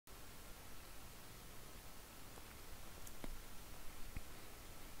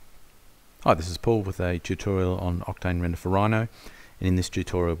Hi, this is Paul with a tutorial on OctaneRender for Rhino, and in this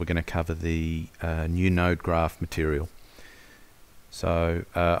tutorial we're going to cover the new NodeGraph material. So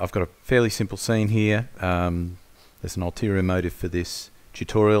I've got a fairly simple scene here. There's an ulterior motive for this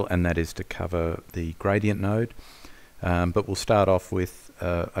tutorial, and that is to cover the gradient node. But we'll start off with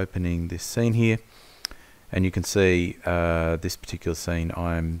opening this scene here, and you can see this particular scene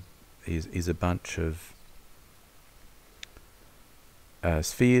is a bunch of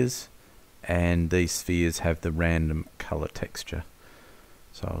spheres, and these spheres have the random color texture.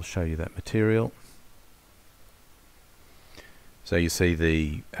 So I'll show you that material. So you see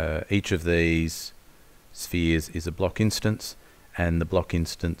the each of these spheres is a block instance, and the block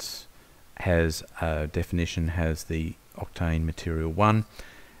instance has definition has the octane material 1,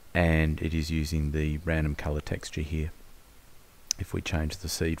 and it is using the random color texture here. If we change the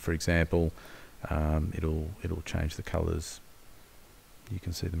seed, for example, it'll change the colors. You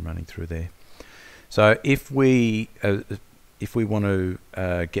can see them running through there. So if we want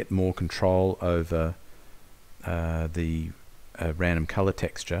to get more control over the random color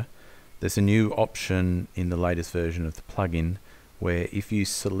texture, there's a new option in the latest version of the plugin where if you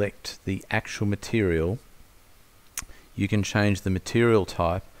select the actual material, you can change the material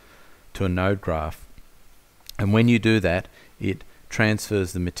type to a node graph, and when you do that, it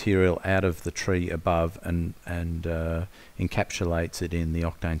transfers the material out of the tree above and encapsulates it in the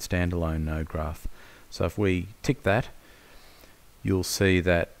Octane standalone node graph. So if we tick that, you'll see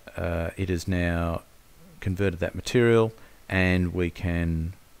that it has now converted that material, and we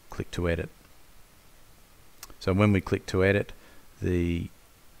can click to edit. So when we click to edit, the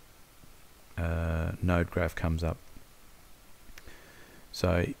node graph comes up.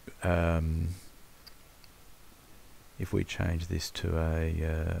 So if we change this to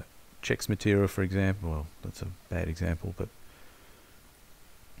a checks material, for example, well, that's a bad example, but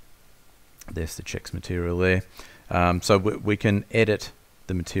there's the checks material there. So we can edit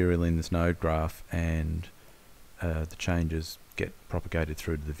the material in this node graph, and the changes get propagated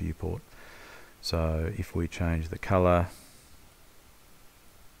through to the viewport. So if we change the color,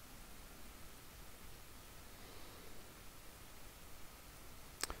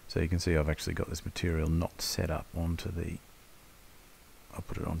 so you can see I've actually got this material not set up onto the, I'll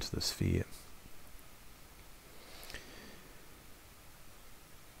put it onto the sphere.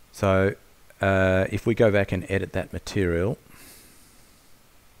 So if we go back and edit that material,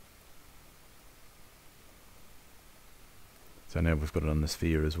 so now we've got it on the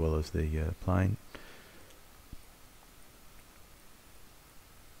sphere as well as the plane.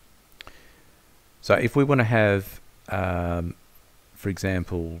 So if we want to have for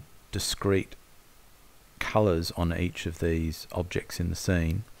example, discrete colors on each of these objects in the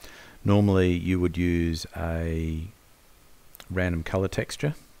scene, normally you would use a random color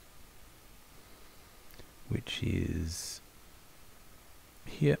texture, which is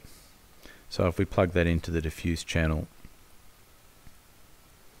here. So if we plug that into the diffuse channel,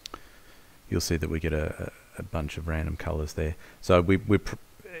 you'll see that we get a bunch of random colors there. So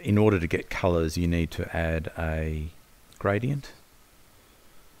in order to get colors, you need to add a gradient,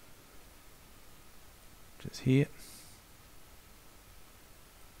 which is here.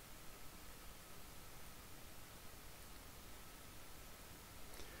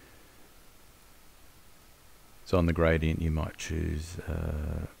 So on the gradient you might choose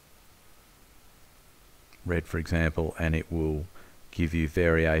red, for example, and it will give you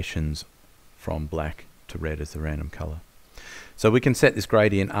variations from black to red as the random color. So we can set this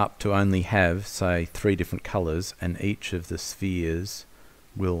gradient up to only have, say, 3 different colors, and each of the spheres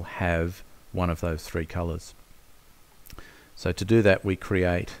will have one of those 3 colors. So to do that, we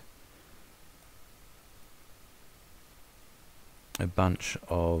create a bunch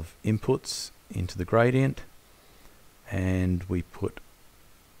of inputs into the gradient, and we put,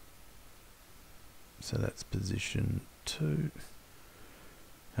 so that's position 2,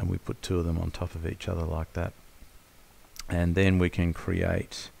 and we put 2 of them on top of each other like that. And then we can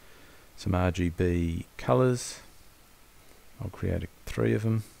create some RGB colors. I'll create 3 of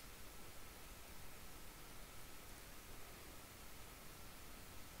them.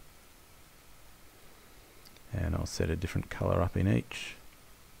 And I'll set a different color up in each.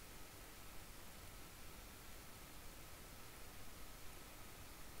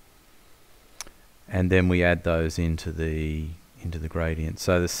 And then we add those into the gradient.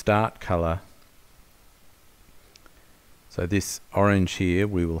 So the start color, so this orange here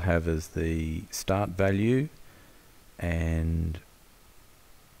we will have as the start value and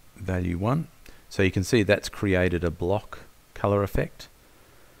value 1. So you can see that's created a block color effect.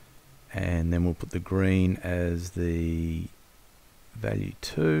 And then we'll put the green as the value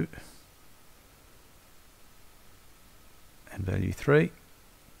 2, and value 3.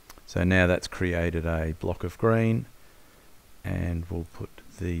 So now that's created a block of green, and we'll put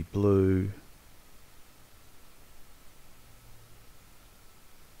the blue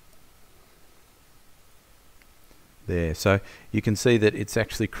there. So you can see that it's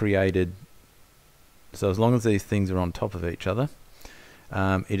actually created, so as long as these things are on top of each other,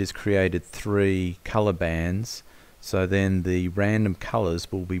 it has created 3 color bands. So then the random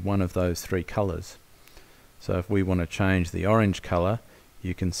colors will be one of those 3 colors. So if we want to change the orange color,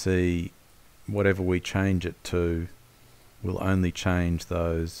 you can see whatever we change it to will only change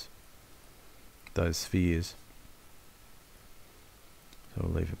those spheres. So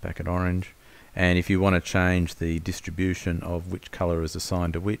we'll leave it back at orange. And if you want to change the distribution of which color is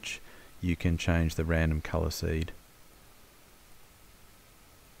assigned to which, you can change the random color seed.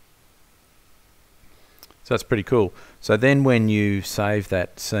 So that's pretty cool. So then when you save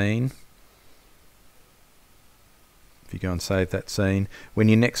that scene, if you go and save that scene, when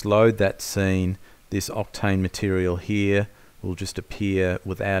you next load that scene, this octane material here will just appear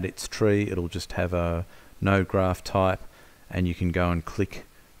without its tree. It'll just have a node graph type, and you can go and click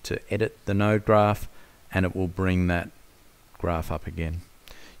to edit the node graph, and it will bring that graph up again.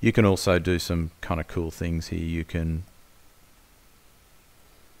 You can also do some kind of cool things here. You can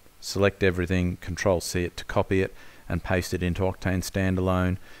select everything, Control-C it to copy it, and paste it into Octane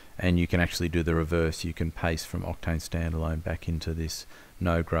Standalone, and you can actually do the reverse. You can paste from Octane Standalone back into this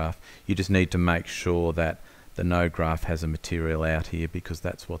node graph. You just need to make sure that the node graph has a material out here, because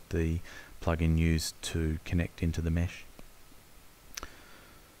that's what the plugin used to connect into the mesh.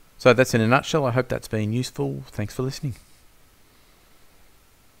 So that's in a nutshell. I hope that's been useful. Thanks for listening.